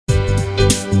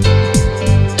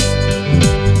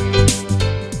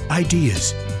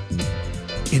ideas,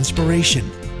 inspiration,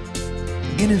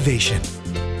 innovation.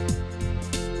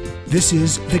 This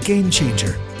is The Game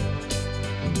Changer.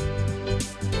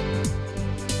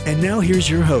 And now here's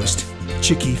your host,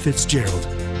 Chicky Fitzgerald.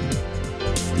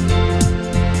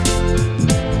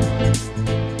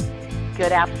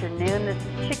 Good afternoon. This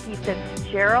is Chicky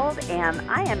Fitzgerald, and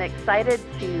I am excited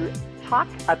to talk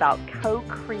about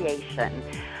co-creation.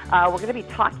 We're going to be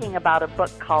talking about a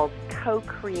book called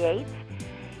Co-Create,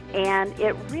 and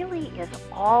it really is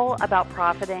all about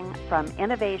profiting from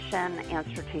innovation and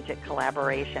strategic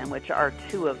collaboration, which are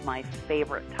two of my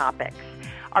favorite topics.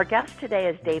 Our guest today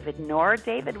is David Nour.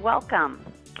 David, welcome.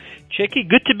 Chicky,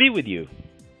 good to be with you.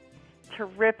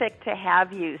 Terrific to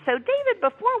have you. So, David,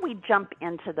 before we jump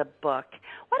into the book,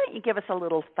 why don't you give us a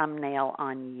little thumbnail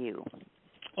on you?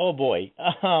 Oh, boy.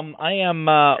 I am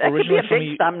that originally could be a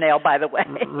big thumbnail, by the way.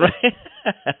 Right.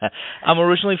 I'm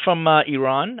originally from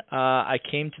Iran. I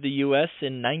came to the U.S.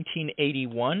 in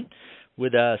 1981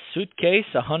 with a suitcase,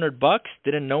 $100,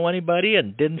 didn't know anybody,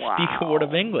 and didn't speak a word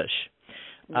of English.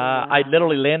 I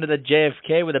literally landed at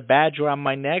JFK with a badge around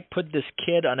my neck, put this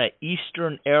kid on an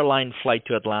Eastern airline flight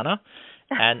to Atlanta.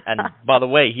 And by the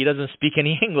way, he doesn't speak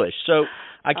any English. So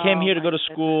I came here to go to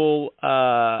school.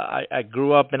 I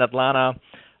grew up in Atlanta.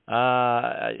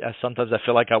 Sometimes I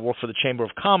feel like I work for the Chamber of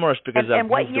Commerce because I've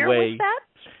moved away. And what year was that?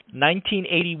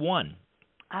 1981.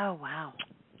 Oh, wow.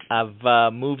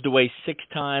 I've moved away 6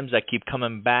 times. I keep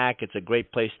coming back. It's a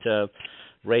great place to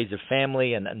raise a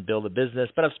family and build a business.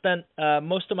 But I've spent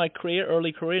most of my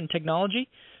early career in technology,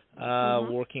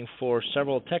 working for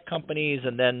several tech companies,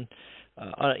 and then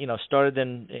started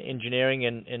in engineering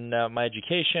in my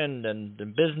education and in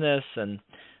business, and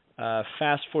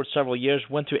fast forward several years,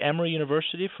 went to Emory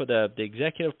University for the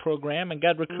executive program and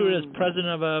got recruited as president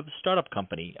of a startup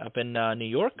company up in New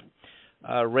York.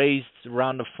 Raised a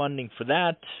round of funding for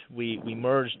that. We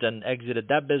merged and exited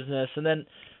that business, and then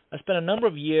I spent a number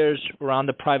of years around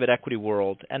the private equity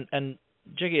world, and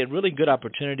Jackie, a really good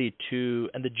opportunity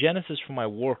and the genesis for my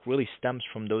work really stems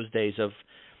from those days of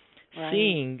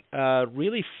seeing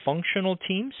really functional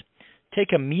teams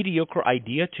take a mediocre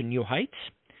idea to new heights.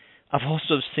 I've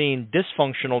also seen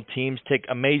dysfunctional teams take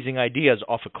amazing ideas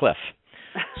off a cliff.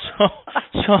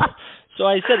 So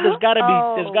I said there's got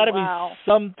to be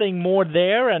something more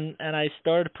there, and I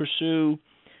started to pursue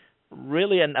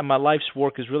really, and my life's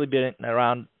work has really been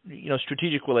around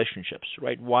strategic relationships,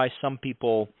 right? Why some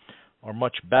people are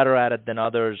much better at it than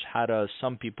others. How do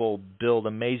some people build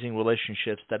amazing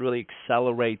relationships that really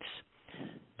accelerates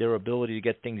their ability to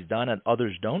get things done and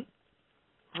others don't?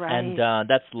 Right. And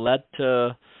that's led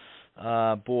to,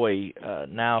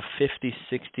 now 50,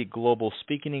 60 global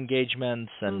speaking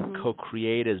engagements, and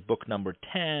Co-Create is book number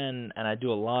 10, and I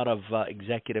do a lot of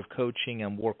executive coaching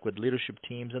and work with leadership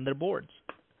teams and their boards.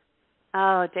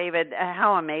 Oh, David,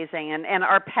 how amazing. And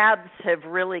our paths have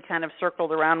really kind of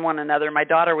circled around one another. My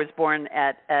daughter was born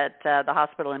at the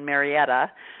hospital in Marietta,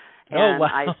 and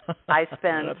I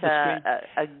spent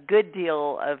a good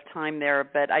deal of time there,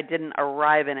 but I didn't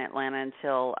arrive in Atlanta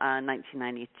until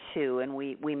 1992, and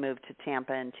we moved to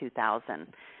Tampa in 2000.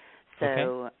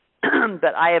 So,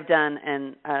 but I have done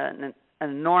an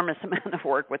enormous amount of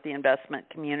work with the investment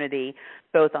community,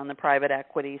 both on the private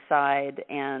equity side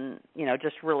and,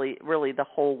 just really the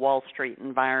whole Wall Street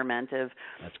environment of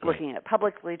looking at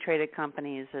publicly traded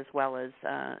companies as well as,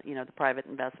 the private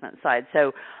investment side.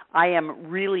 So I am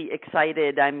really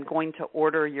excited. I'm going to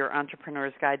order your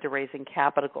Entrepreneur's Guide to Raising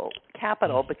Capital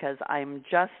because I'm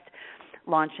just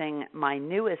launching my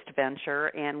newest venture,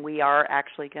 and we are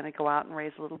actually going to go out and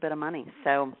raise a little bit of money.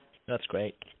 So That's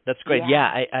great.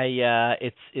 Yeah,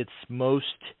 it's most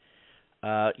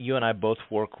you and I both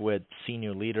work with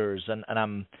senior leaders, and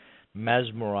I'm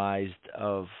mesmerized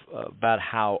about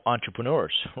how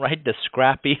entrepreneurs, right? The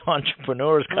scrappy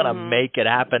entrepreneurs kind of make it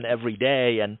happen every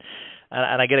day, and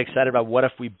I get excited about what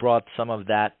if we brought some of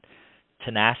that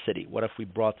tenacity, what if we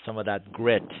brought some of that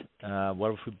grit,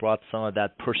 what if we brought some of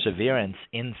that perseverance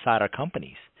inside our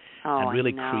companies, and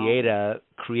really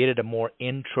created a more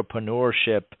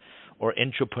entrepreneurship or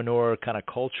entrepreneur kind of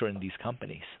culture in these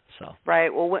companies. So right.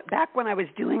 Well, back when I was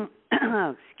doing,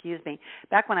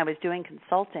 back when I was doing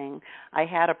consulting, I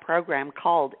had a program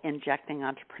called Injecting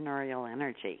Entrepreneurial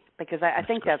Energy, because I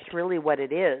think that's really what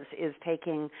it is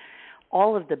taking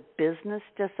all of the business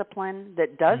discipline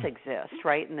that does exist,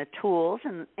 right, and the tools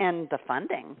and the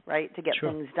funding, right, to get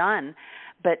things done,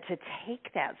 but to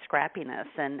take that scrappiness,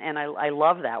 and I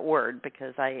love that word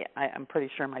because I'm pretty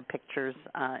sure my picture's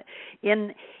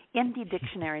in the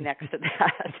dictionary next to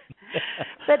that.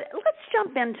 But let's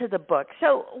jump into the book.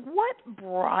 So what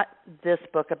brought this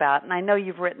book about? And I know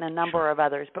you've written a number of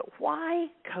others, but why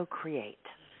co-create?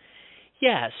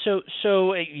 Yeah, so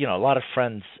a lot of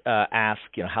friends ask,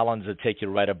 how long does it take you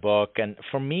to write a book? And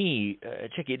for me,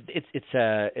 it's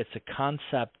a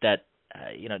concept that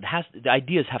the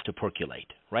ideas have to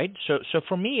percolate, right? So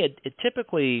for me, it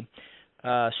typically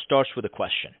starts with a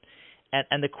question,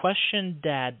 and the question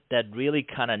that really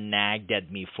kind of nagged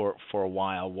at me for a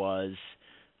while was,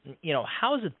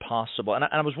 how is it possible? And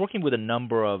I was working with a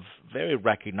number of very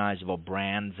recognizable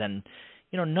brands, and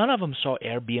none of them saw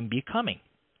Airbnb coming.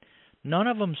 None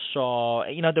of them saw,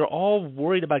 they're all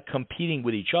worried about competing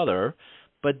with each other,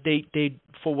 but they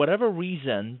for whatever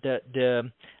reason,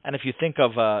 and if you think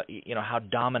of, how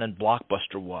dominant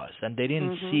Blockbuster was, and they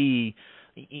didn't see,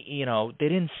 they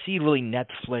didn't see really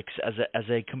Netflix as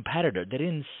a competitor. They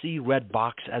didn't see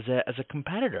Redbox as a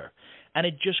competitor, and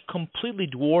it just completely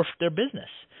dwarfed their business.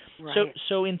 Right.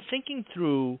 So in thinking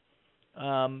through,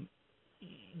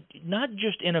 not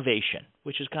just innovation,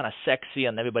 which is kind of sexy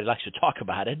and everybody likes to talk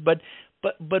about it, but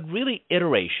really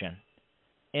iteration,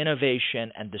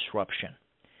 innovation, and disruption.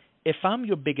 If I'm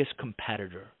your biggest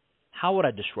competitor, how would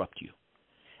I disrupt you?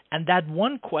 And that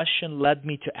one question led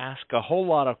me to ask a whole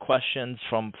lot of questions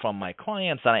from my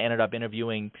clients, and I ended up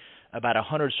interviewing about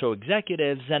 100 or so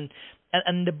executives. And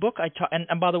the book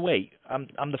and by the way,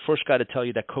 I'm the first guy to tell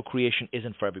you that co-creation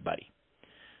isn't for everybody,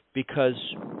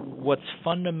 because what's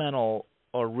fundamental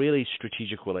are really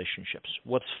strategic relationships.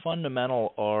 What's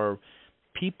fundamental are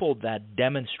people that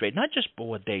demonstrate not just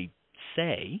what they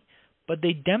say, but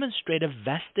they demonstrate a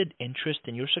vested interest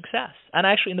in your success. And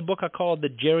actually in the book I call it the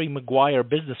Jerry Maguire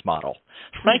business model,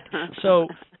 right? So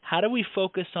how do we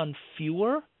focus on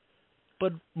fewer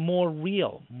but more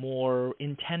real, more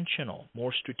intentional,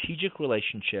 more strategic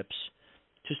relationships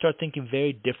to start thinking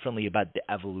very differently about the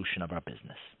evolution of our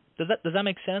business? Does that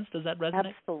make sense? Does that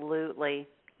resonate?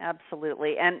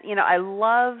 Absolutely. And, I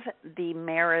love the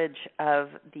marriage of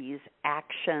these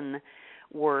action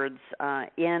words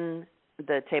in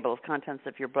the table of contents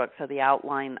of your book, so the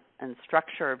outline and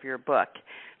structure of your book.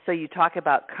 So you talk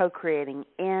about co-creating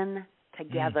in,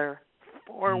 together,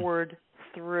 forward,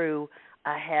 through,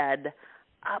 ahead,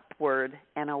 upward,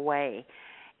 and away.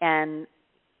 And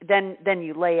then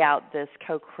you lay out this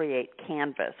co-create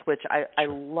canvas, which I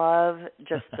love,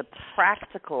 just the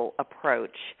practical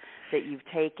approach that you've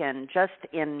taken just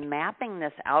in mapping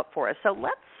this out for us. So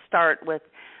let's start with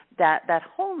that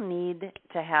whole need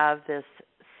to have this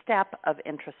step of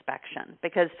introspection,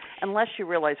 because unless you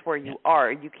realize where you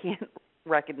are, you can't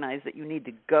recognize that you need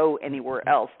to go anywhere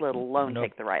else, let alone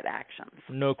take the right actions.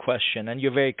 No question. And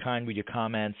you're very kind with your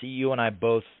comments. You and I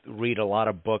both read a lot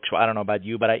of books. Well, I don't know about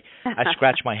you, but I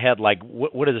scratch my head like,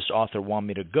 where does this author want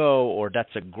me to go? Or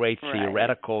that's a great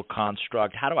theoretical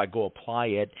construct. How do I go apply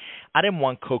it? I didn't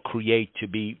want co-create to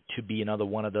be another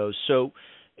one of those. So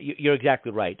you're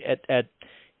exactly right. At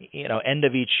end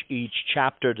of each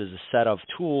chapter, there's a set of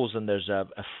tools, and there's a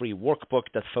free workbook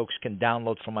that folks can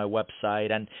download from my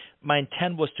website. And my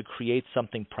intent was to create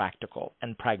something practical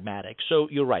and pragmatic. So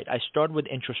you're right. I start with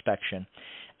introspection.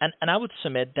 And I would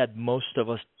submit that most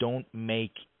of us don't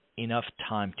make enough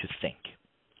time to think.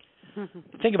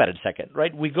 Think about it a second,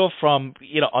 right? We go from,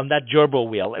 on that gerbil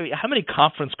wheel. I mean, how many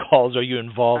conference calls are you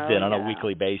involved in on a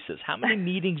weekly basis? How many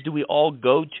meetings do we all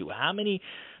go to?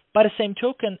 By the same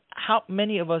token, how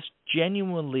many of us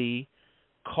genuinely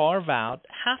carve out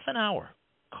half an hour,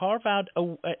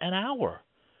 an hour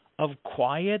of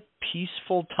quiet,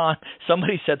 peaceful time?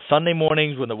 Somebody said Sunday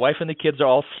mornings when the wife and the kids are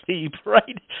all asleep,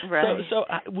 right? So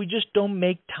we just don't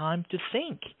make time to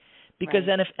think. Because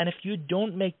if you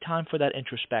don't make time for that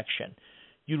introspection,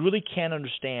 you really can't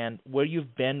understand where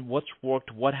you've been, what's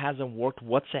worked, what hasn't worked,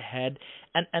 what's ahead.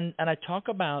 And I talk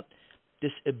about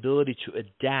this ability to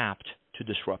adapt to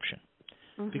disruption,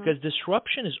 because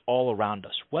disruption is all around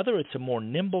us. Whether it's a more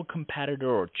nimble competitor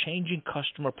or changing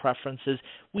customer preferences,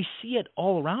 we see it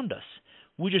all around us.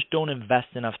 We just don't invest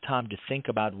enough time to think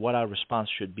about what our response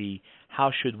should be,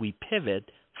 how should we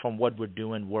pivot from what we're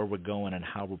doing, where we're going, and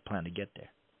how we plan to get there.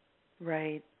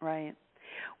 Right.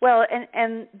 Well,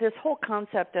 and this whole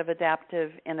concept of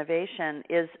adaptive innovation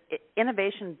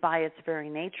innovation by its very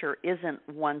nature isn't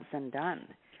once and done.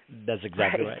 That's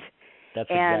exactly right. That's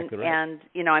exactly right. And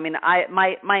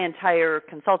my entire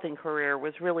consulting career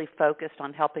was really focused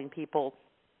on helping people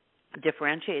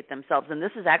differentiate themselves. And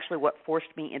this is actually what forced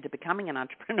me into becoming an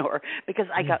entrepreneur, because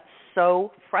I got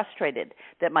so frustrated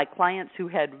that my clients who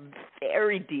had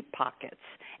very deep pockets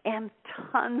and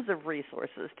tons of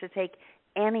resources to take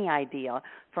any idea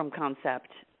from concept,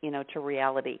 to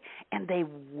reality, and they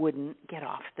wouldn't get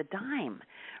off the dime,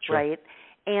 right?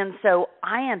 And so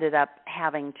I ended up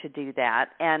having to do that.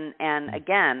 And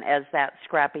again, as that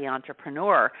scrappy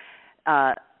entrepreneur,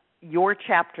 your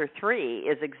chapter 3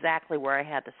 is exactly where I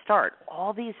had to start.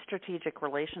 All these strategic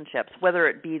relationships, whether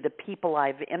it be the people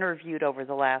I've interviewed over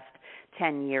the last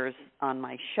 10 years on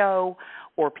my show,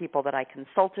 or people that I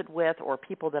consulted with, or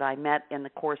people that I met in the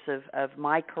course of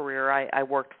my career. I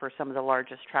worked for some of the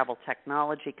largest travel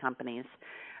technology companies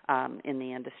in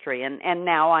the industry, and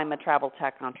now I'm a travel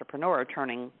tech entrepreneur,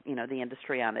 turning the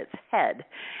industry on its head.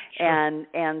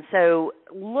 And so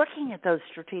looking at those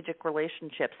strategic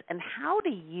relationships, and how do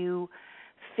you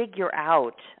figure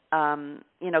out,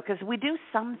 because we do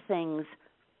some things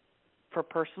for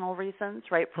personal reasons,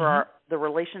 right? For the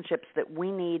relationships that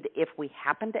we need if we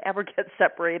happen to ever get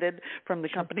separated from the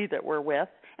company that we're with.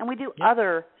 And we do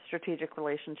other strategic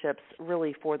relationships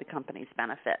really for the company's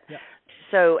benefit.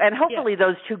 So, and hopefully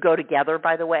those two go together,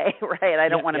 by the way, right? I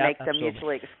don't want to make them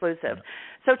mutually exclusive.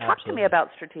 So talk to me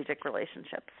about strategic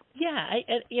relationships.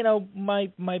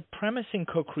 My premise in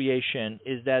co-creation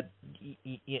is that,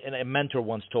 and a mentor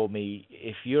once told me,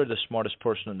 if you're the smartest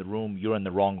person in the room, you're in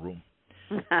the wrong room.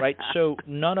 Right? So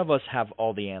none of us have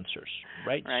all the answers,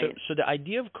 right? So the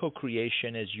idea of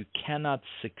co-creation is you cannot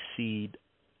succeed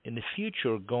in the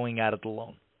future going at it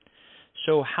alone.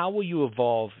 So how will you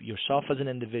evolve yourself as an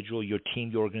individual, your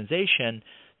team, your organization,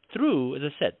 through, as I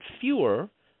said, fewer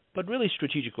but really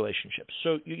strategic relationships?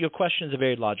 So your question is a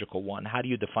very logical one. How do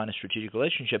you define a strategic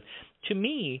relationship? To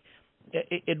me,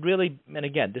 it really, and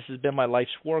again, this has been my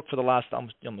life's work for the last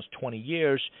almost 20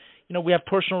 years. We have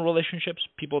personal relationships,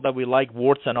 people that we like,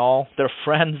 warts and all. They're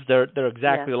friends. They're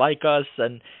exactly like us,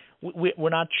 and we're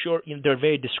not sure. They're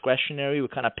very discretionary. We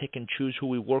kind of pick and choose who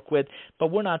we work with, but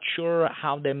we're not sure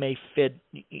how they may fit,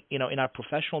 in our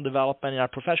professional development, in our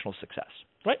professional success,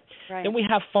 right? Then we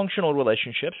have functional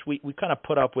relationships. We kind of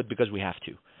put up with because we have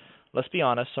to. Let's be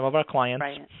honest. Some of our clients,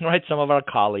 right? Some of our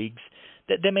colleagues,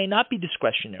 they may not be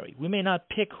discretionary. We may not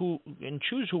pick who and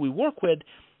choose who we work with.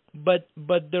 But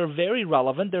they're very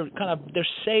relevant. They're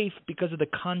safe because of the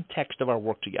context of our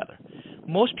work together.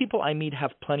 Most people I meet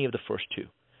have plenty of the first two.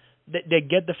 They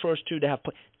get the first two.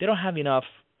 They don't have enough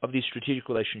of these strategic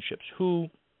relationships. Who,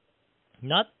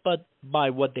 not but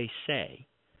by what they say,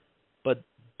 but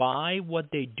by what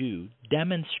they do,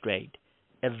 demonstrate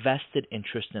a vested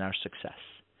interest in our success.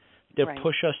 They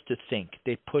push us to think.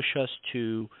 They push us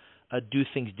to do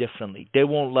things differently. They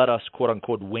won't let us quote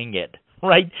unquote wing it.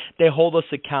 Right? They hold us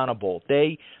accountable.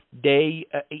 These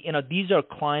are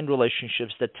client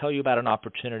relationships that tell you about an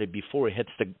opportunity before it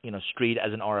hits the street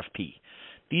as an RFP.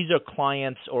 These are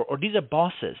clients or these are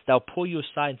bosses that'll pull you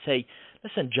aside and say,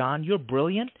 "Listen, John, you're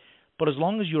brilliant, but as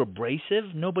long as you're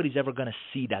abrasive, nobody's ever going to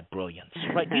see that brilliance."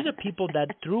 Right? These are people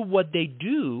that through what they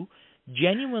do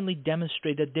genuinely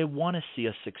demonstrate that they want to see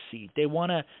us succeed. They're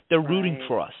rooting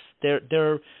for us.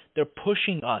 They're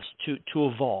pushing us to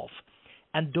evolve.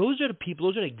 And those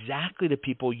are exactly the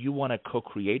people you want to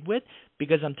co-create with,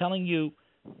 because I'm telling you,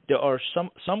 there are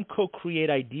some co-create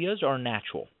ideas are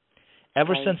natural.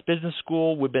 Ever since business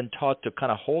school, we've been taught to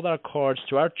kind of hold our cards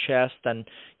to our chest, and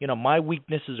my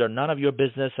weaknesses are none of your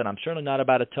business, and I'm certainly not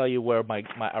about to tell you where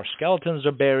our skeletons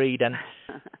are buried. And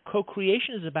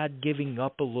co-creation is about giving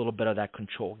up a little bit of that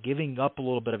control, giving up a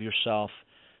little bit of yourself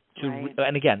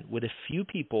and again, with a few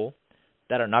people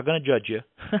that are not going to judge you,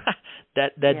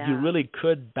 that you really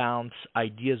could bounce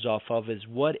ideas off of, is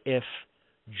what if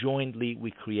jointly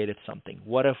we created something?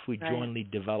 What if we jointly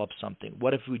developed something?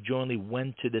 What if we jointly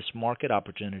went to this market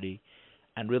opportunity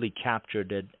and really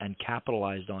captured it and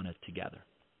capitalized on it together?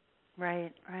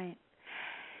 Right.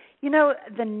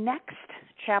 The next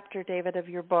chapter, David, of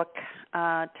your book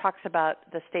talks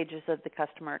about the stages of the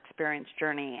customer experience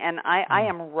journey. And I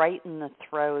am right in the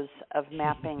throes of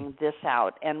mapping this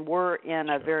out. And we're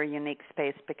in a very unique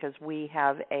space because we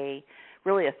have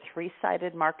really a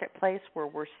three-sided marketplace where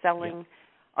we're selling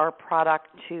our product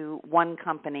to one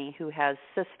company who has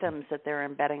systems that they're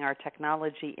embedding our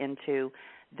technology into.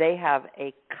 They have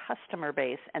a customer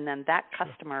base, and then that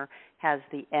customer has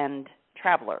the end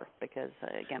traveler, because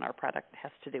again, our product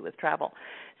has to do with travel.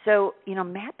 So,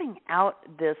 mapping out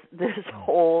this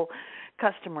whole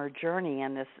customer journey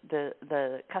and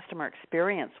the customer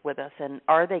experience with us, and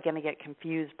are they going to get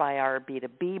confused by our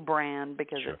B2B brand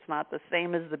because it's not the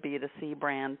same as the B2C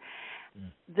brand?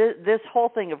 this whole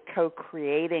thing of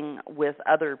co-creating with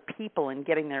other people and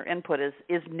getting their input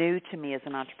is new to me as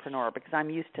an entrepreneur, because I'm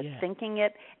used to thinking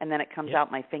it, and then it comes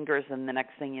out my fingers, and the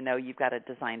next thing you know, you've got a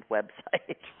designed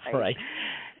website. Right.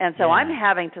 And so I'm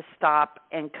having to stop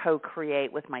and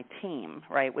co-create with my team,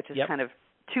 right, which is kind of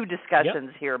two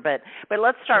discussions here. But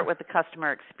let's start with the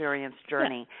customer experience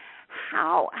journey.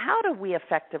 How do we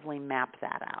effectively map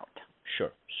that out?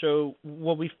 Sure. So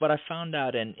what I found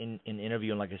out in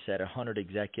interviewing, like I said, 100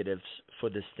 executives for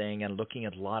this thing and looking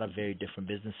at a lot of very different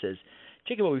businesses,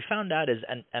 Jacob, what we found out is,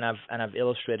 and I've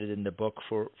illustrated in the book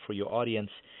for your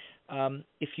audience,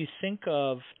 if you think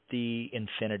of the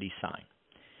infinity sign,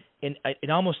 it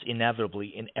almost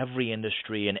inevitably in every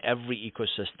industry, in every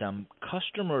ecosystem,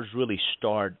 customers really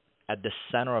start at the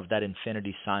center of that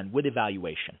infinity sign with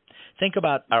evaluation. Think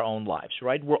about our own lives,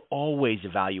 right? We're always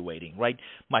evaluating, right?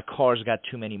 My car's got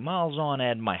too many miles on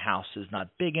it. My house is not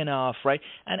big enough, right?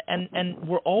 And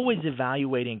we're always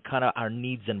evaluating kind of our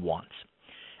needs and wants.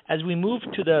 As we move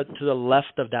to the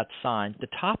left of that sign, the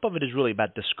top of it is really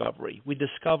about discovery. We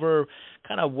discover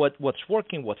kind of what's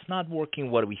working, what's not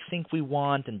working, what do we think we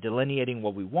want, and delineating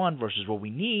what we want versus what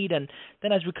we need. And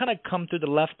then as we kind of come to the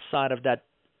left side of that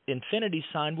infinity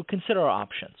sign, we consider our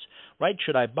options, right?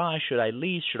 Should I buy? Should I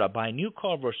lease? Should I buy a new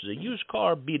car versus a used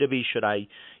car? B2B, should I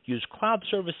use cloud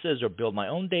services or build my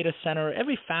own data center?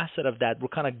 Every facet of that, we're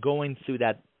kind of going through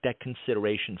that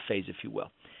consideration phase, if you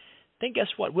will. Then guess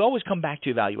what? We always come back to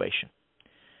evaluation.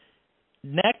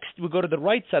 Next, we go to the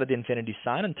right side of the infinity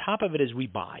sign. On top of it is we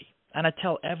buy. And I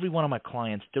tell every one of my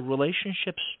clients, the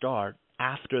relationships start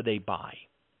after they buy.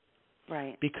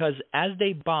 Right. Because as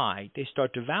they buy, they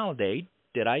start to validate,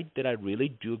 did I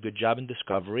really do a good job in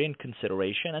discovery and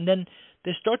consideration? And then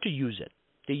they start to use it.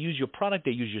 They use your product,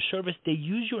 they use your service, they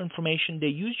use your information, they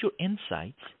use your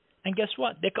insights. And guess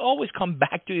what? They can always come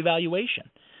back to evaluation.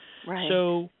 Right.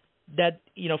 So that,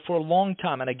 for a long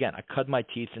time, and again, I cut my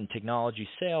teeth in technology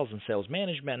sales and sales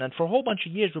management, and for a whole bunch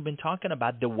of years we've been talking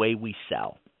about the way we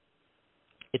sell.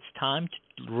 It's time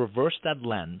to reverse that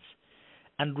lens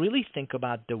and really think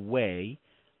about the way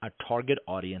our target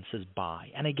audiences buy.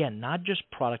 And again, not just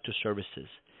product or services,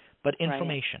 but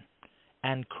information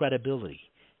and credibility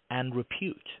and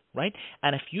repute, right?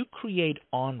 And if you create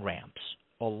on-ramps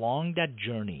along that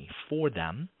journey for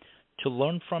them to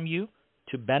learn from you,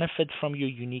 to benefit from your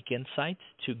unique insights,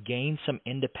 to gain some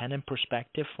independent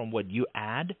perspective from what you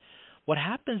add, what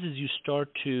happens is you start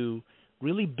to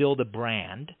really build a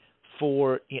brand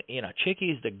for,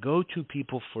 Chicky is the go-to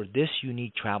people for this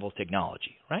unique travel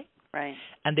technology, right? Right.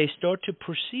 And they start to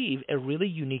perceive a really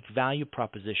unique value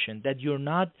proposition that you're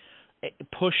not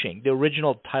pushing. The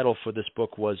original title for this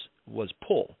book was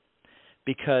pull,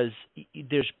 because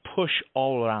there's push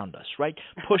all around us, right?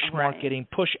 Push marketing,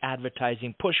 push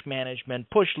advertising, push management,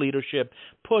 push leadership,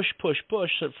 push.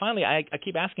 So finally, I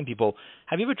keep asking people,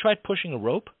 have you ever tried pushing a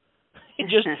rope?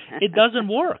 It doesn't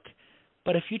work.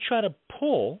 But if you try to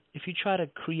pull, if you try to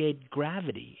create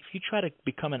gravity, if you try to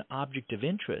become an object of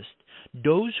interest,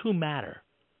 those who matter,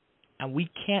 and we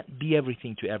can't be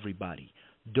everything to everybody,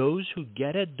 those who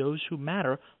get it, those who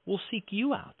matter, will seek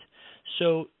you out.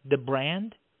 So the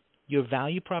brand, your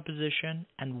value proposition,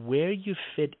 and where you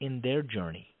fit in their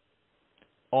journey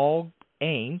all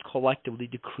aim collectively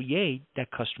to create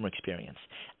that customer experience.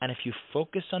 And if you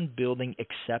focus on building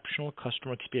exceptional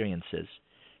customer experiences,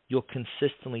 you'll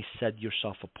consistently set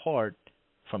yourself apart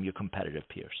from your competitive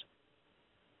peers.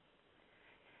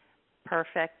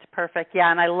 Perfect.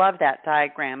 Yeah, and I love that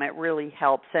diagram. It really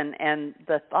helps. And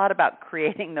the thought about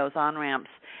creating those on-ramps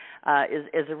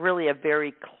is really a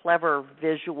very clever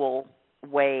visual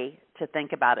way to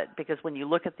think about it, because when you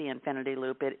look at the infinity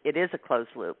loop, it is a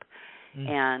closed loop.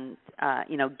 And,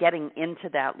 getting into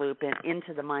that loop and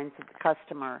into the minds of the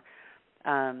customer,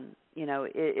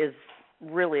 is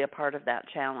really a part of that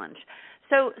challenge.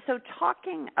 So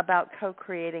talking about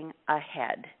co-creating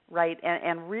ahead, right,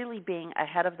 and really being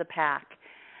ahead of the pack,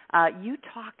 you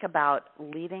talk about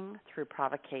leading through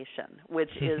provocation, which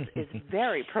is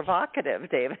very provocative,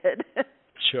 David.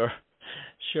 Sure.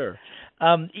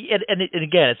 And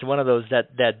again, it's one of those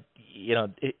that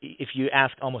if you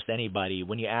ask almost anybody,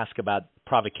 when you ask about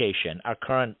provocation, our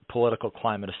current political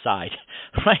climate aside,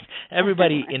 right?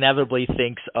 Everybody inevitably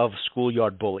thinks of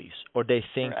schoolyard bullies, or they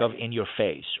think of in your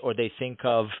face, or they think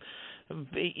of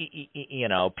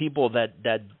people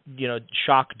that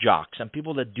shock jocks and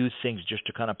people that do things just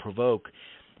to kind of provoke.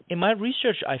 In my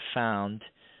research, I found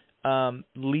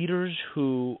leaders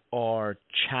who are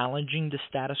challenging the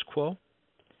status quo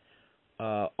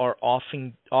are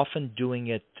often doing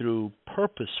it through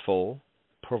purposeful,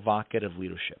 provocative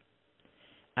leadership.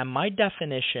 And my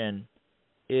definition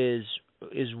is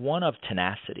is one of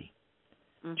tenacity.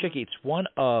 Mm-hmm. Chicky, it's one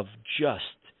of just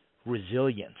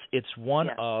resilience. It's one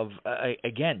of,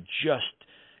 again, just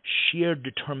sheer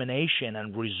determination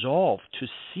and resolve to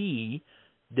see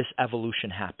this evolution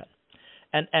happen.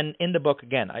 And in the book,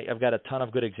 again, I've got a ton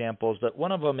of good examples, but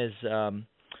one of them is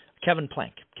Kevin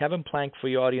Plank. Kevin Plank, for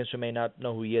your audience who may not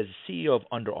know who he is CEO of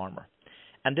Under Armour.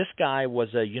 And this guy was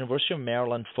a University of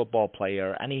Maryland football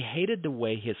player, and he hated the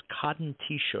way his cotton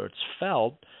T-shirts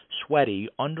felt sweaty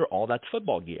under all that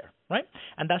football gear, right?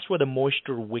 And that's where the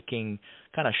moisture-wicking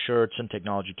kind of shirts and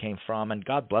technology came from, and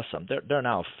God bless them. They're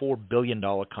now a $4 billion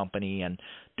company and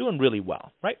doing really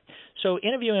well, right? So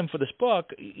interviewing him for this book,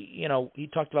 he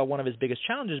talked about one of his biggest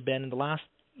challenges been in the last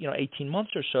 18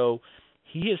 months or so,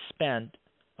 he has spent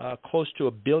close to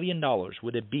 $1 billion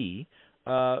with a B,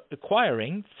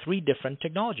 acquiring 3 different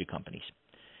technology companies.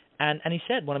 And he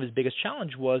said one of his biggest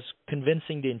challenge was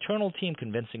convincing the internal team,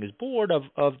 convincing his board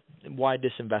of why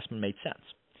this investment made sense.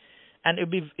 And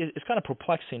it's kind of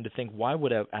perplexing to think, why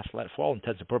would for all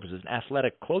intents and purposes, an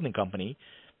athletic clothing company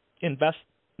invest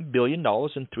 $1 billion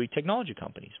in 3 technology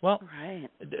companies? Well, right.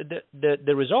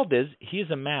 The result is he has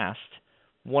amassed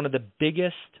one of the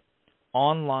biggest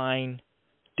online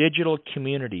digital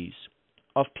communities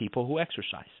of people who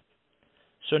exercise.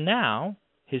 So now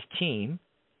his team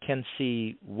can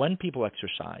see when people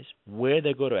exercise, where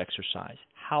they go to exercise,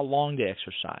 how long they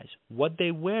exercise, what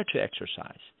they wear to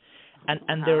exercise.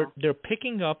 And they're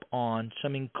picking up on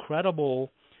some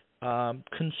incredible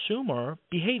consumer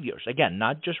behaviors. Again,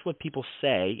 not just what people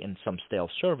say in some stale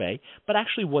survey, but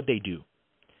actually what they do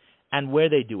and where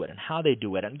they do it and how they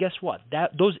do it. And guess what?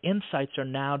 Those insights are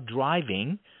now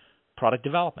driving product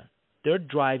development. They're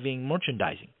driving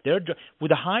merchandising.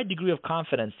 With a high degree of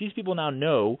confidence, these people now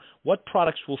know what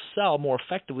products will sell more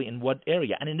effectively in what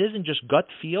area. And it isn't just gut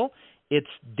feel, it's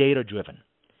data-driven.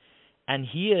 And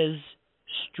he is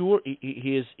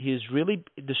really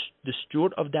the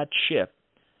steward of that ship,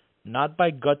 not by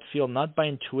gut feel, not by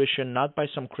intuition, not by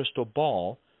some crystal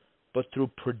ball, but through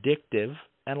predictive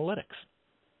analytics.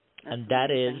 And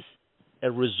that is a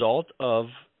result of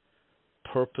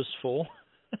purposeful,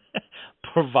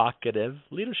 provocative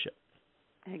leadership.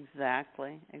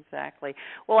 Exactly.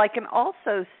 Well, I can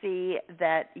also see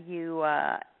that you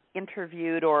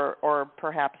interviewed or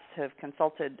perhaps have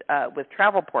consulted with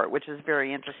Travelport, which is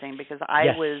very interesting because I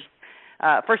was,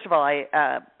 first of all,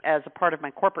 as a part of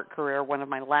my corporate career, one of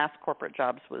my last corporate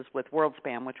jobs was with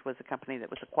WorldSpan, which was a company that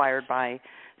was acquired by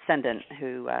Cendant,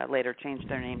 who later changed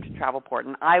their name to Travelport.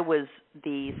 And I was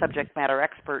the subject matter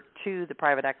expert to the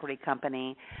private equity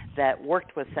company that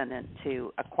worked with Cendant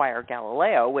to acquire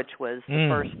Galileo, which was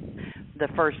the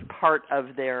first part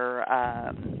of their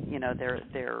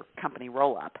their company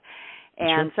roll-up.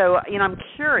 And so, I'm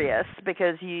curious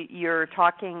because you're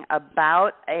talking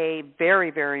about a very,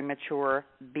 very mature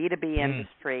B2B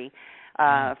industry.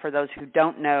 For those who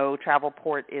don't know,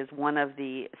 Travelport is one of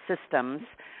the systems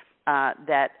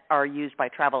that are used by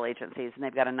travel agencies, and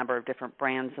they've got a number of different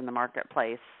brands in the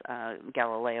marketplace,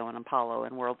 Galileo and Apollo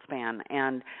and WorldSpan.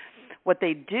 And what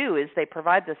they do is they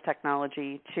provide this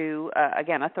technology to,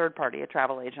 again, a third party, a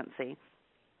travel agency.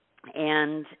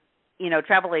 And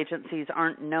travel agencies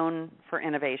aren't known for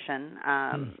innovation.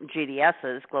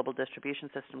 GDSs, Global Distribution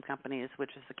System Companies,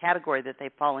 which is the category that they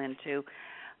fall into,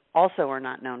 also are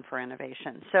not known for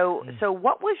innovation. So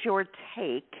what was your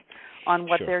take on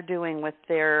what they're doing with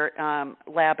their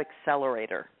lab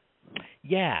accelerator?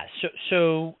 Yeah,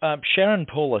 so Sharon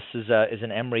Polis is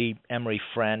an Emory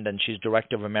friend, and she's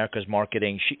director of America's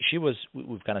marketing. She was,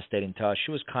 we've kind of stayed in touch.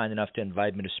 She was kind enough to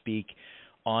invite me to speak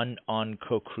on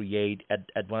Co-Create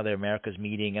at one of their America's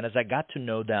meeting. And as I got to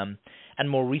know them, and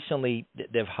more recently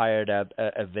they've hired a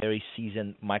very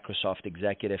seasoned Microsoft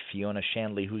executive, Fiona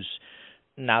Shanley, who's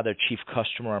now their chief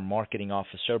customer and marketing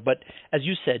officer. But as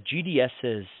you said, GDS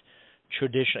is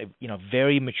traditionally,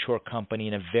 very mature company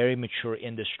in a very mature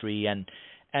industry,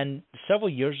 and several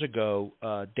years ago,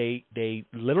 they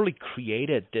literally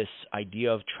created this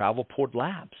idea of Travelport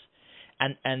Labs,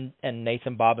 and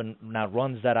Nathan Bobbin now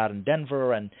runs that out in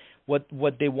Denver. And what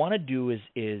they want to do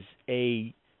is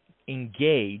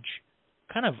engage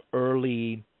kind of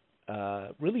early,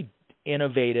 really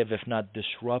innovative, if not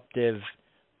disruptive,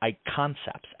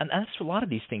 concepts, and that's what a lot of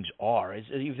these things are. Is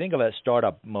you think of it as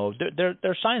startup mode,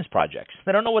 they're science projects.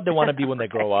 They don't know what they want to be when they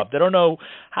grow up. They don't know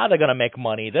how they're going to make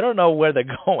money. They don't know where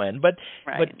they're going. But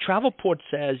Travelport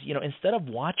says, instead of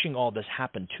watching all this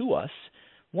happen to us,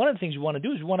 one of the things we want to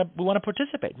do is we want to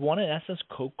participate. We want to, in essence,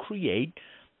 co-create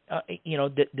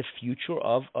the future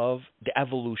of the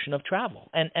evolution of travel.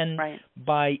 And right.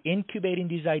 by incubating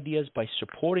these ideas, by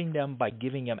supporting them, by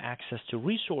giving them access to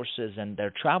resources and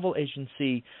their travel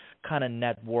agency kind of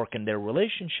network and their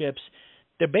relationships,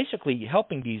 they're basically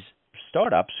helping these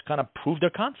startups kind of prove their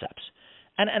concepts.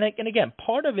 And again,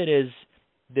 part of it is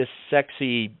this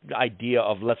sexy idea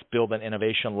of let's build an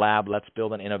innovation lab, let's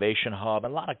build an innovation hub.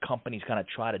 And a lot of companies kind of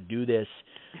try to do this.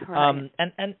 Right.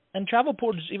 And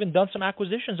Travelport has even done some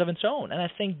acquisitions of its own. And I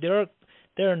think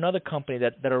they're another company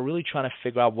that are really trying to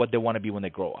figure out what they want to be when they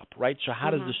grow up, right? So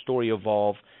how does the story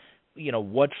evolve?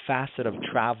 What facet of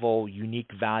travel,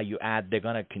 unique value add they're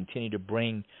going to continue to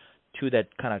bring to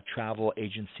that kind of travel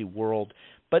agency world.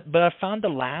 But I found the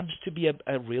labs to be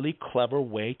a really clever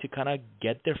way to kind of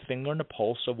get their finger on the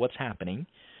pulse of what's happening.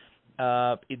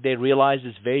 They realize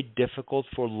it's very difficult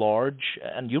for large,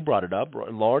 and you brought it up,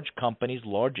 large companies,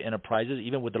 large enterprises,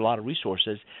 even with a lot of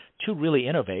resources, to really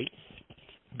innovate,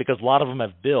 because a lot of them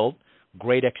have built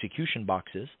great execution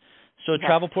boxes. So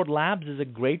Travelport Labs is a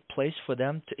great place for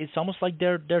them to. It's almost like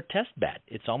their test bed.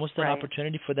 It's almost an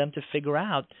opportunity for them to figure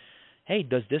out, hey,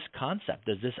 does this concept,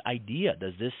 does this idea,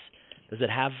 does it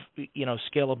have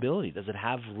scalability? Does it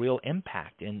have real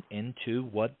impact into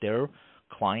what their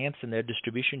clients and their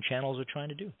distribution channels are trying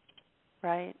to do?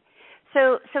 Right.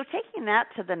 So taking that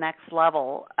to the next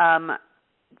level,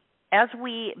 as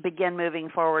we begin moving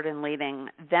forward and leading,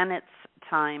 then it's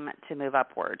time to move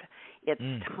upward. It's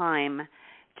time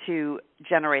to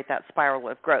generate that spiral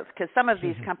of growth, because some of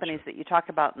these companies that you talk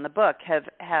about in the book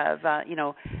have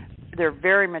they're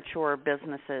very mature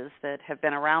businesses that have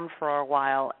been around for a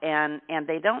while, and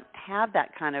they don't have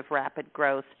that kind of rapid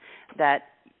growth that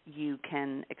you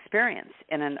can experience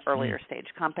in an earlier stage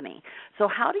company. So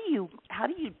how do you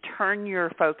turn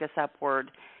your focus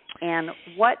upward, and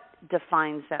what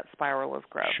defines that spiral of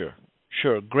growth?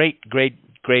 Sure. Great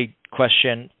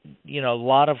question. A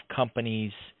lot of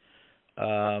companies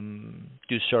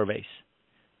do surveys.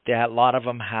 A lot of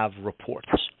them have reports.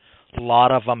 A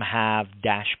lot of them have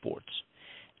dashboards.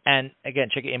 And again,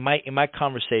 check it. In my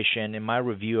conversation, in my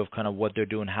review of kind of what they're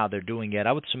doing, how they're doing it,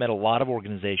 I would submit a lot of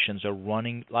organizations are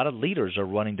running, a lot of leaders are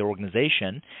running their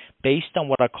organization based on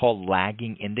what I call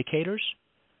lagging indicators.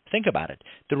 Think about it.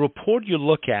 The report you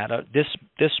look at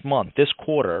this month, this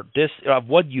quarter, is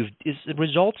the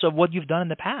results of what you've done in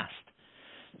the past.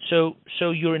 So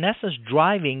you're in essence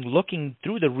looking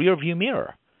through the rearview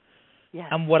mirror. Yes.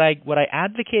 And what I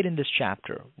advocate in this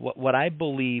chapter, what I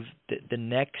believe that the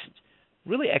next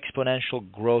really exponential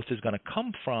growth is going to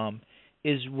come from,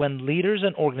 is when leaders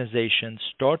and organizations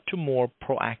start to more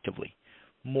proactively,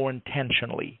 more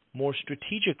intentionally, more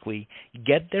strategically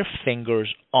get their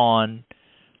fingers on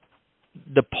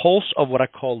the pulse of what I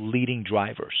call leading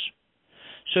drivers.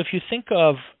 So if you think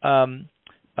of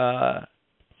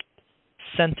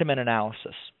sentiment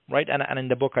analysis, right? And in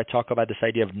the book I talk about this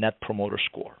idea of net promoter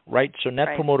score, right? So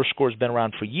net promoter score has been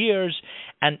around for years,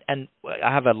 and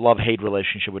I have a love-hate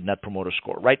relationship with net promoter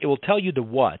score, right? It will tell you the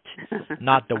what,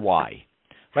 not the why,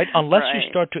 right? Unless you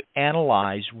start to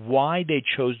analyze why they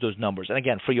chose those numbers. And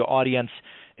again, for your audience,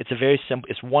 it's a very simple,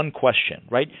 it's one question,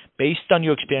 right? Based on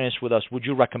your experience with us, would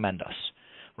you recommend us?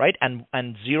 Right? And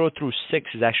 0 through 6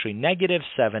 is actually negative,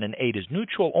 7 and 8 is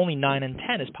neutral, only 9 and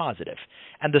 10 is positive.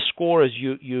 And the score is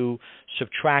you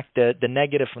subtract the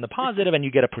negative from the positive and you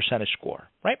get a percentage score,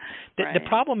 right? The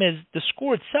problem is the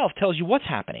score itself tells you what's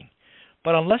happening.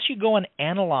 But unless you go and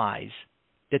analyze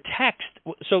the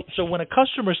text, so when a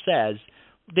customer says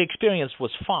the experience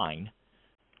was fine,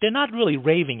 they're not really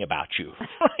raving about you,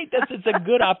 right? It's a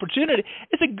good opportunity.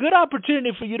 It's a good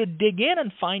opportunity for you to dig in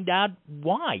and find out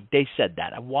why they said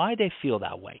that and why they feel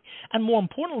that way. And more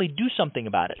importantly, do something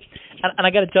about it. And I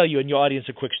got to tell you, in your audience,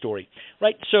 a quick story,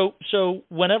 right? So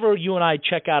whenever you and I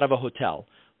check out of a hotel,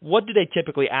 what do they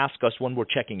typically ask us when we're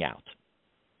checking out?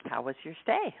 How was your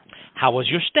stay? How was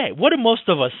your stay? What do most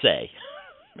of us say?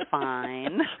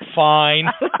 Fine.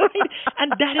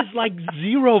 And that is like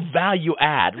zero value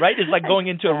add, right? It's like going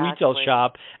into a retail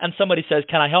shop and somebody says,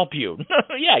 "Can I help you?"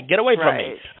 Yeah, get away from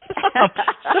me.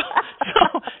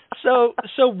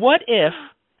 So what if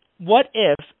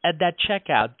at that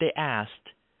checkout they asked,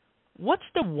 "What's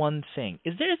the one thing?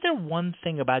 Is there one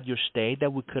thing about your stay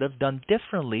that we could have done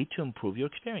differently to improve your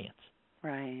experience?"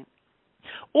 Right.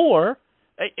 Or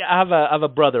I have a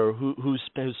brother who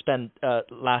spent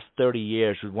last 30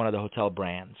 years with one of the hotel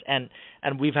brands, and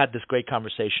we've had this great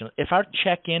conversation. If our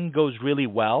check-in goes really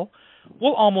well,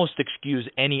 we'll almost excuse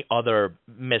any other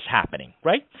mishappening,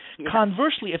 right? Yes.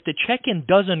 Conversely, if the check-in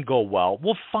doesn't go well,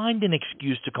 we'll find an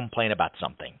excuse to complain about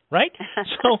something, right?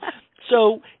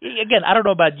 So, again, I don't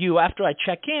know about you. After I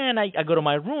check in, I go to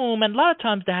my room, and a lot of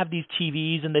times they have these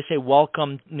TVs, and they say,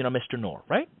 welcome, Mr. Nour,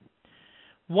 right?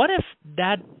 What if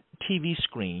that TV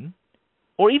screen,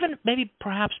 or even maybe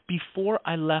perhaps before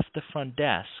I left the front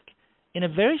desk, in a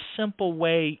very simple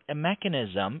way, a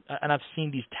mechanism, and I've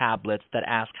seen these tablets that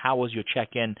ask, how was your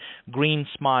check-in? Green,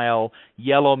 smile,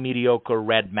 yellow, mediocre,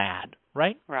 red, mad,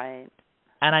 right? Right.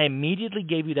 And I immediately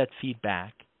gave you that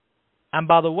feedback. And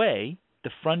by the way,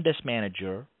 the front desk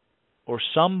manager or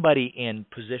somebody in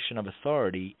position of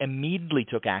authority immediately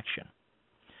took action.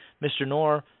 Mr.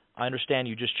 Nour, I understand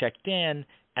you just checked in,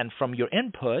 and from your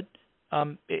input,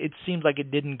 it seems like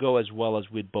it didn't go as well as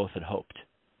we'd both had hoped.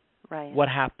 Right. What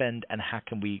happened, and how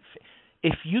can we?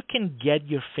 If you can get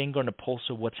your finger on the pulse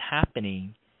of what's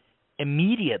happening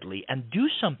immediately and do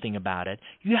something about it,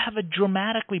 you have a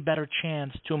dramatically better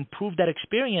chance to improve that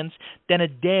experience than a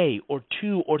day or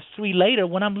 2 or 3 later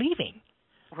when I'm leaving.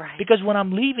 Right. Because when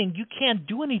I'm leaving, you can't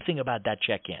do anything about that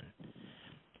check-in.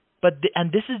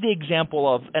 And this is the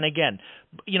example of, and again,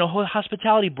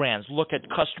 hospitality brands look at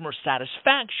customer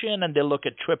satisfaction, and they look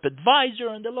at TripAdvisor,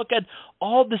 and they look at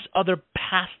all this other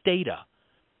past data.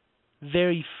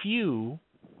 Very few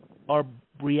are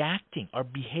reacting, are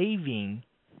behaving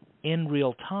in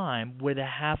real time where they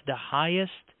have the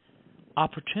highest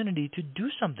opportunity to do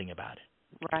something about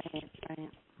it. Right, right.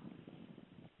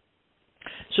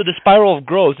 So the spiral of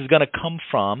growth is going to come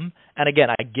from, and again,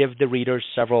 I give the readers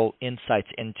several insights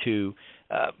into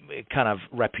kind of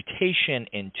reputation,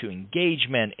 into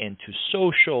engagement, into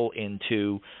social,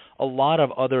 into a lot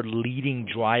of other leading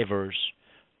drivers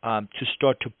to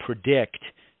start to predict,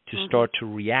 to start to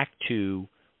react to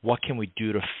what can we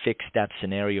do to fix that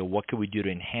scenario, what can we do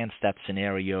to enhance that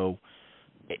scenario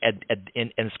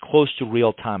in as close to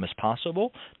real time as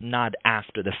possible, not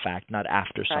after the fact, not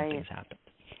after something's happened.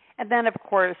 And then, of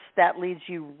course, that leads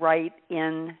you right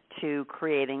into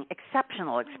creating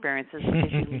exceptional experiences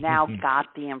because you've now got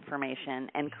the information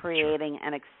and creating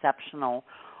an exceptional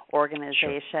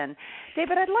organization. Sure.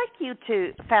 David, I'd like you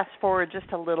to fast forward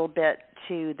just a little bit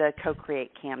to the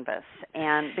Co-Create Canvas,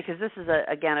 and because this is,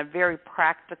 again, a very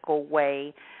practical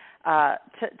way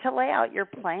to lay out your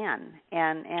plan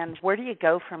and where do you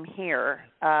go from here.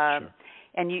 Sure.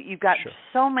 And you've got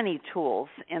so many tools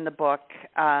in the book,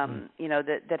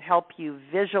 that help you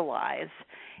visualize.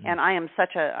 And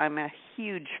I'm a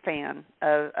huge fan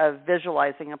of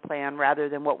visualizing a plan rather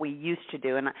than what we used to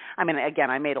do. And I mean, again,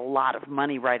 I made a lot of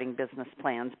money writing business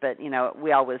plans, but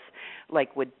we always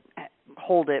would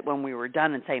hold it when we were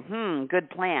done and say, good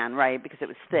plan, right? Because it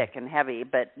was thick and heavy,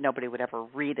 but nobody would ever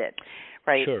read it,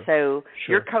 right? Sure. So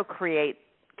your Co-Create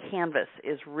Canvas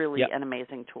is really an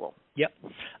amazing tool. Yep.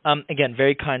 Again,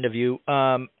 very kind of you.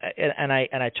 And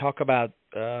I talk about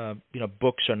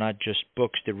books are not just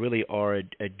books; they really are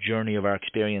a journey of our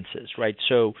experiences, right?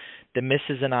 So the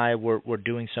missus and I were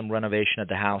doing some renovation at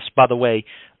the house. By the way,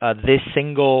 the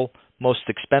single most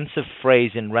expensive phrase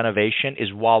in renovation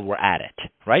is "while we're at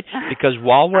it," right? Because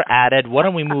while we're at it, why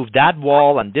don't we move that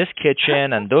wall and this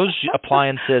kitchen and those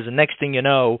appliances, and next thing you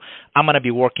know, I'm going to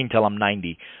be working till I'm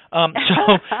 90.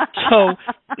 So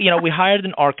we hired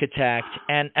an architect,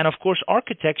 and of course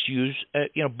architects use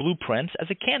blueprints as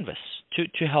a canvas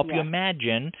to help you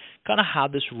imagine kind of how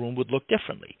this room would look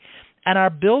differently. And our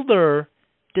builder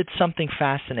did something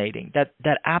fascinating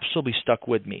that absolutely stuck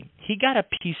with me. He got a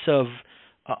piece of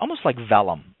almost like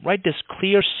vellum, right? This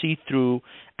clear see-through,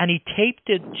 and he taped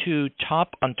it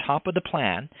on top of the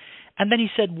plan. And then he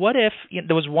said, what if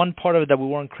there was one part of it that we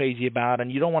weren't crazy about, and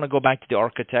you don't want to go back to the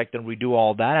architect and redo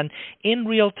all that. And in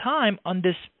real time, on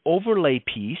this overlay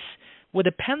piece, with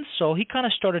a pencil, he kind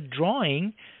of started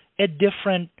drawing a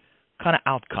different kind of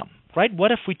outcome, right?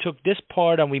 What if we took this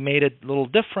part and we made it a little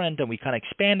different, and we kind of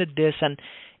expanded this? And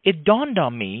it dawned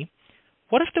on me,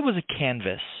 what if there was a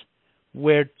canvas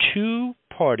where two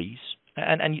parties,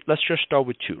 and let's just start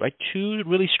with two, right? Two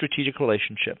really strategic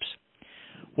relationships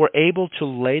were able to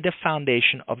lay the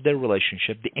foundation of their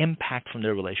relationship, the impact from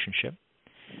their relationship.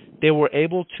 They were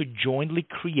able to jointly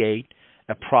create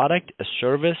a product, a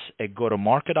service, a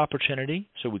go-to-market opportunity.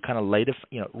 So we kind of laid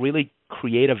really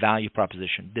create a value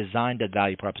proposition, design that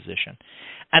value proposition.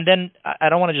 And then I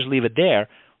don't want to just leave it there.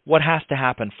 What has to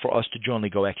happen for us to jointly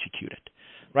go execute it,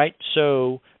 right?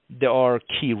 So there are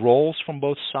key roles from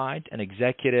both sides, an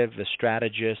executive, a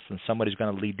strategist, and somebody's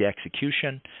going to lead the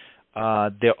execution.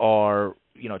 There are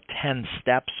 10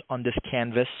 steps on this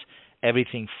canvas,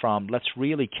 everything from let's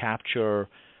really capture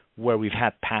where we've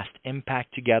had past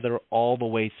impact together all the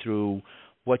way through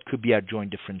what could be our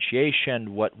joint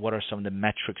differentiation, what are some of the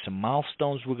metrics and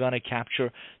milestones we're going to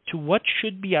capture, to what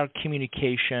should be our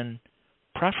communication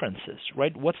preferences,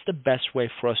 right? What's the best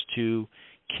way for us to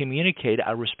communicate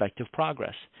our respective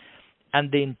progress?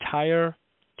 And the entire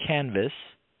canvas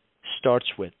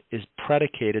is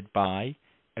predicated by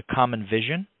a common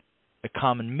vision, a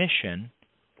common mission,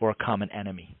 or a common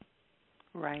enemy.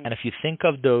 Right. And if you think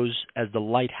of those as the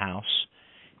lighthouse,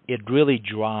 it really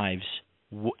drives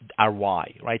our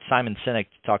why, right? Simon Sinek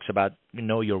talks about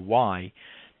know your why.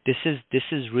 This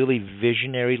is really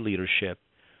visionary leadership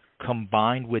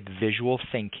combined with visual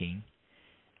thinking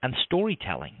and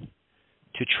storytelling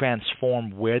to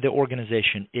transform where the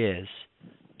organization is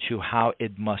to how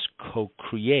it must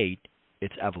co-create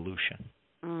its evolution.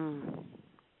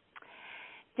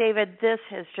 David, this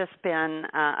has just been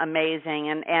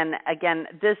amazing, and again,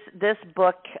 this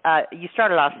book. You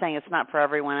started off saying it's not for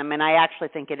everyone. I mean, I actually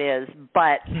think it is,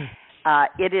 but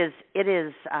it is.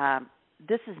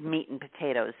 This is meat and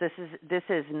potatoes. This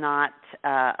is not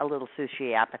a little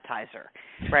sushi appetizer,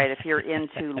 right? If you're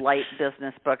into light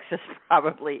business books, this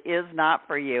probably is not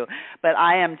for you. But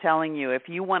I am telling you, if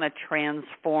you want to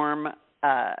transform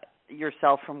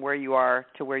yourself from where you are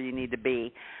to where you need to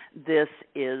be, this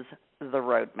is the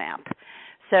roadmap.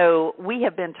 So we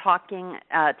have been talking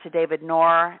to David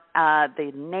Nour.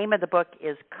 The name of the book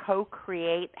is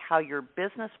Co-Create: How Your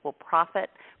Business Will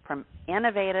Profit from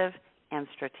Innovative and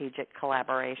Strategic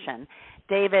Collaboration.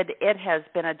 David, it has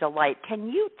been a delight. Can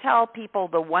you tell people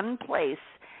the one place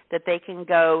that they can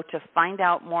go to find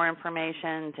out more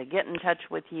information, to get in touch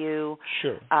with you?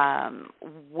 Sure.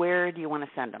 Where do you want to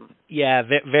send them? Yeah,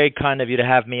 very kind of you to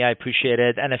have me. I appreciate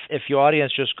it. And if your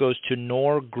audience just goes to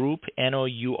Nour Group,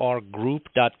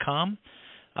 nourgroup.com,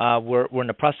 we're in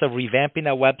the process of revamping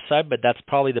that website, but that's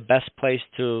probably the best place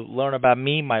to learn about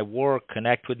me, my work,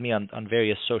 connect with me on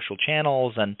various social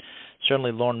channels, and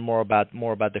certainly learn more about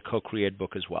the Co-Create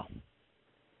book as well.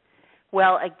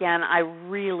 Well, again, I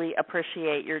really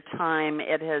appreciate your time.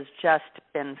 It has just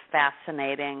been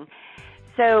fascinating.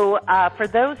 So for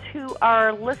those who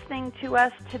are listening to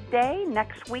us today,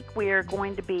 next week we are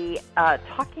going to be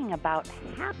talking about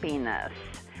happiness,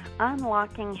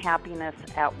 unlocking happiness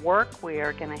at work. We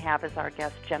are going to have as our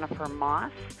guest Jennifer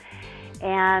Moss.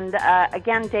 And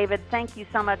again, David, thank you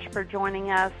so much for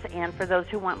joining us. And for those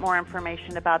who want more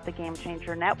information about the Game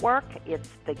Changer Network, it's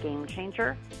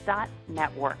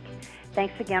thegamechanger.network.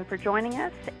 Thanks again for joining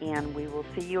us, and we will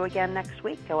see you again next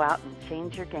week. Go out and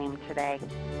change your game today.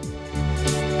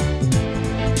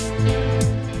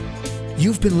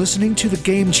 You've been listening to The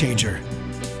Game Changer.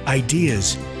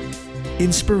 Ideas,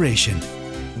 inspiration,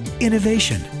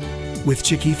 innovation with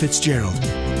Chicky Fitzgerald.